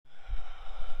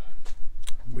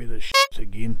weather shit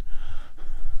again.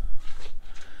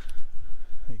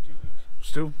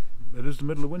 Still, it is the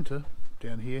middle of winter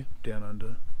down here, down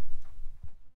under.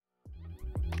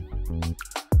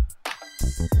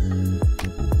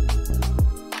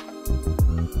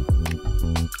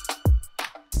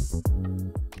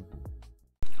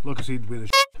 Like I said, weather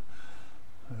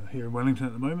here in Wellington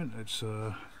at the moment. It's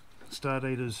star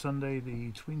date is Sunday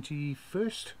the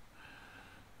 21st,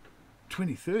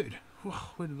 23rd. Whoa,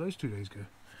 where did those 2 days go?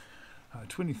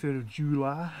 23rd of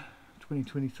July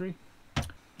 2023.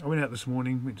 I went out this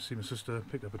morning, went to see my sister,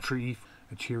 picked up a tree,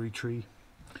 a cherry tree,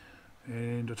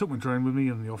 and I took my drone with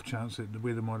me on the off chance that the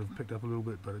weather might have picked up a little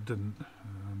bit, but it didn't.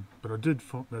 But I did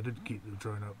get the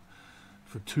drone up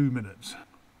for 2 minutes.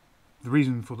 The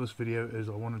reason for this video is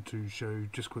I wanted to show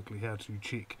just quickly how to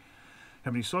check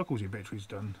how many cycles your battery's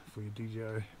done for your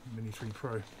DJI Mini 3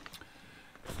 Pro.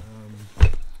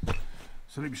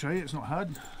 So let me show you, it's not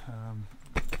hard.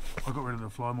 I got rid of the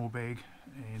fly more bag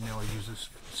and now I use this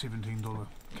 $17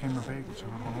 camera bag which I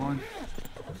got online.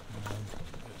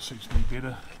 It suits me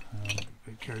better,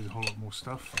 it carries a whole lot more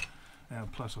stuff,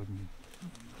 plus I can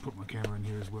put my camera in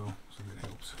here as well, so that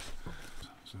helps.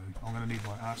 So I'm going to need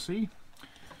my RC.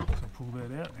 So I'll pull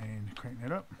that out and crank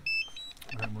that up.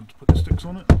 I don't want to put the sticks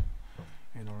on it,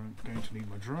 and I'm going to need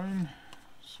my drone,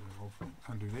 so I'll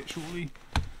undo that shortly.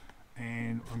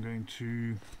 And I'm going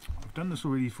to, I've done this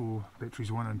already for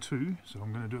batteries 1 and 2, so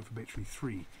I'm going to do it for battery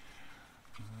 3.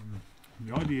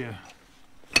 The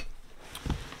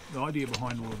idea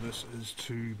behind all of this is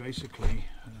to basically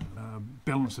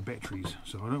balance the batteries.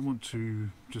 So I don't want to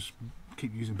just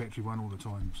keep using battery 1 all the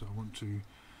time, so I want to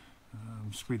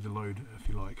spread the load, if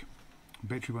you like.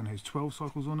 Battery 1 has 12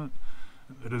 cycles on it.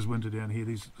 It is winter down here.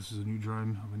 This is a new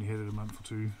drone. I've only had it a month or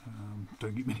two.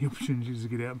 Don't get many opportunities to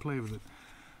get out and play with it.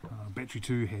 Battery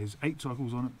 2 has 8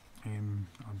 cycles on it, and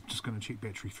I'm just going to check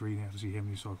battery 3 now to see how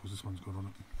many cycles this one's got on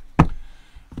it.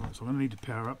 Right, so I'm going to need to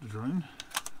power up the drone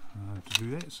to do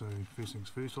that. So first things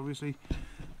first, obviously.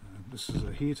 This is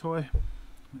a hair tie,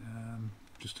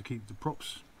 just to keep the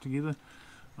props together.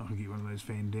 I can get one of those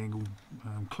fandangle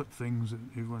clip things that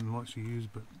everyone likes to use,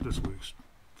 but this works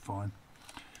fine.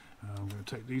 I'm going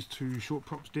to take these 2 short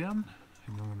props down,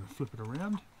 and I'm going to flip it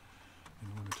around, and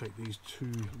I'm going to take these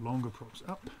 2 longer props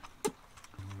up.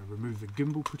 I'm going to remove the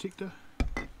gimbal protector,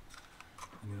 and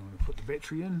then I'm going to put the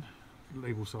battery in,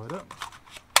 label side up,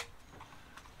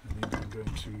 and then I'm going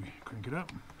to crank it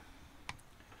up.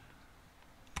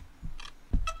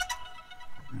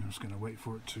 I'm just going to wait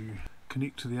for it to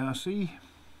connect to the RC.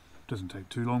 Doesn't take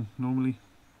too long normally.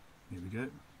 There we go.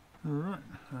 Alright,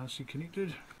 RC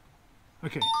connected.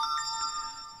 Okay,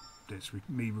 that's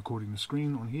me recording the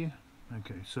screen on here.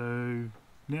 Okay, so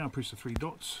now I press the 3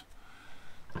 dots,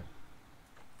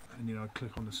 and then I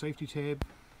click on the safety tab.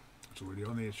 It's already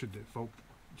on there, it should default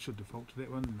to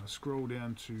that one. And I scroll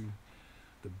down to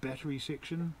the battery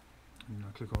section, and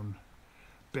I click on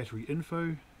battery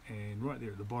info, and right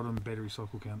there at the bottom, battery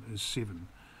cycle count is 7.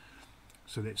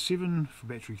 So that's 7 for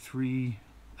battery 3,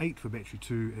 8 for battery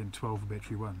 2, and 12 for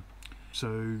battery 1.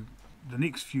 So the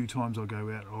next few times I go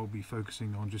out, I'll be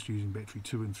focusing on just using battery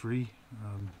 2 and 3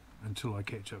 until I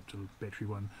catch up to battery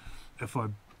 1. If I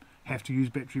have to use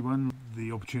battery 1,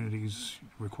 the opportunities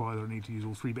require that I need to use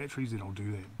all 3 batteries, then I'll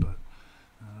do that. But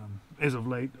as of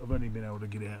late, I've only been able to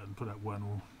get out and put up 1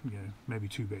 or maybe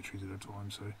 2 batteries at a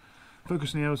time. So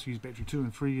focus now is to use battery 2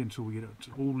 and 3 until we get up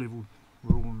to all level.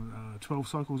 We're all on 12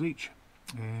 cycles each.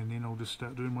 And then I'll just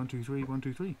start doing 1, 2, 3, 1,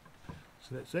 2, 3.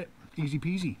 So that's that. Easy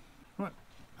peasy. Right,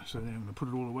 so now I'm going to put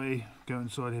it all away, go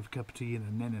inside, have a cup of tea and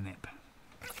a nana nap.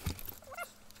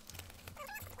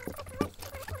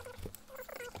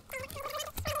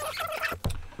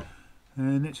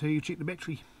 And that's how you check the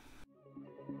battery.